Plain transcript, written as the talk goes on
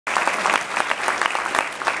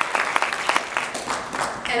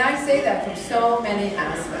And I say that from so many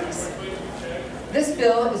aspects. This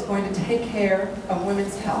bill is going to take care of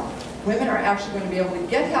women's health. Women are actually going to be able to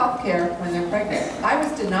get health care when they're pregnant. I was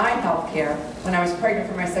denied health care when I was pregnant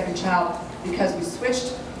for my second child because we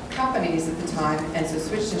switched companies at the time, and so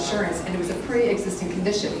switched insurance, and it was a pre-existing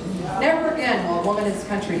condition. Never again will a woman in this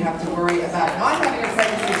country have to worry about not having a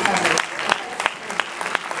pregnancy covered.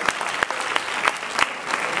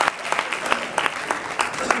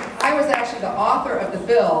 I was actually the author of the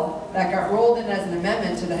bill that got rolled in as an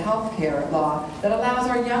amendment to the health care law that allows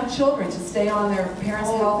our young children to stay on their parents'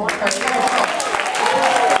 health insurance.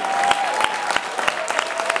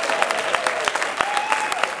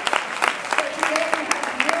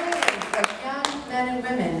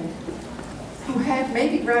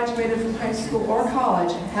 Maybe graduated from high school or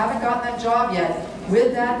college, haven't gotten that job yet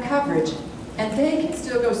with that coverage, and they can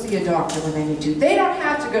still go see a doctor when they need to. They don't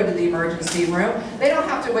have to go to the emergency room. They don't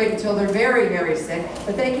have to wait until they're very, very sick,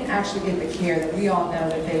 but they can actually get the care that we all know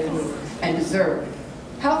that they need and deserve.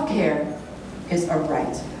 Health care is a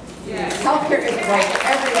right. Yes. Health care is a right for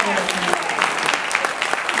every American.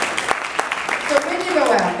 So when you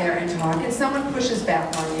go out there and talk, and someone pushes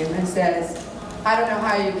back on you and says, I don't know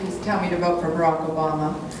how you can tell me to vote for Barack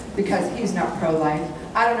Obama because he's not pro-life.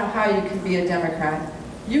 I don't know how you can be a Democrat.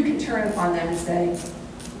 You can turn on them and say,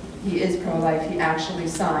 he is pro-life. He actually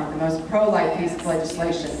signed the most pro-life piece of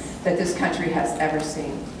legislation that this country has ever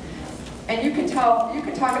seen. And you can talk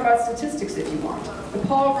about statistics if you want. The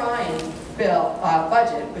Paul Ryan bill,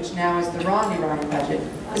 budget, which now is the Romney-Ryan budget,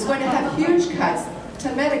 is going to have huge cuts to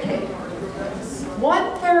Medicaid.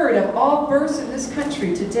 1/3 of all births in this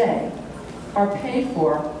country today are paid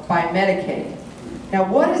for by Medicaid. Now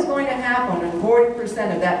what is going to happen when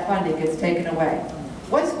 40% of that funding gets taken away?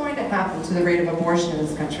 What's going to happen to the rate of abortion in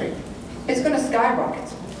this country? It's going to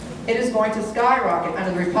skyrocket. It is going to skyrocket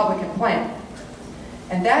under the Republican plan.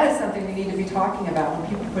 And that is something we need to be talking about when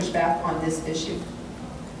people push back on this issue.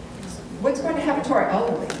 What's going to happen to our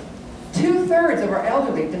elderly? 2/3 of our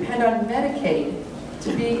elderly depend on Medicaid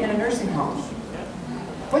to be in a nursing home.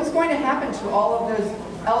 What's going to happen to all of those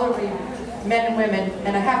elderly men and women,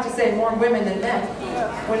 and I have to say more women than men,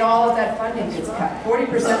 when all of that funding gets cut,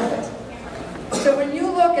 40% of it. So when you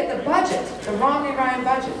look at the budget, the Romney-Ryan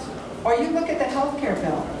budget, or you look at the health care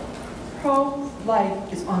bill,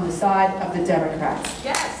 pro-life is on the side of the Democrats.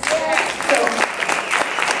 Yes. So,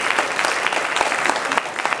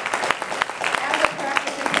 as a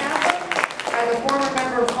practicing Catholic, as a former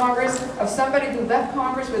member of Congress, of somebody who left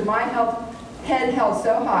Congress with my head held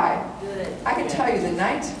so high, I can tell you the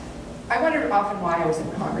night, I wondered often why I was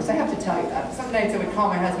in Congress. I have to tell you that. Some nights I would call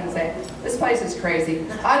my husband and say, this place is crazy.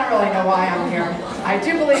 I don't really know why I'm here. I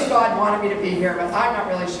do believe God wanted me to be here, but I'm not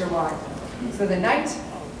really sure why. So the night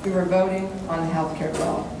we were voting on the health care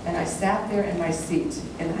bill, and I sat there in my seat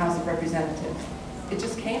in the House of Representatives, it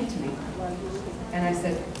just came to me. And I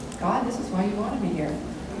said, God, this is why you wanted me here.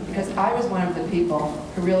 Because I was one of the people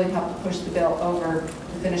who really helped push the bill over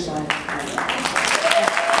the finish line.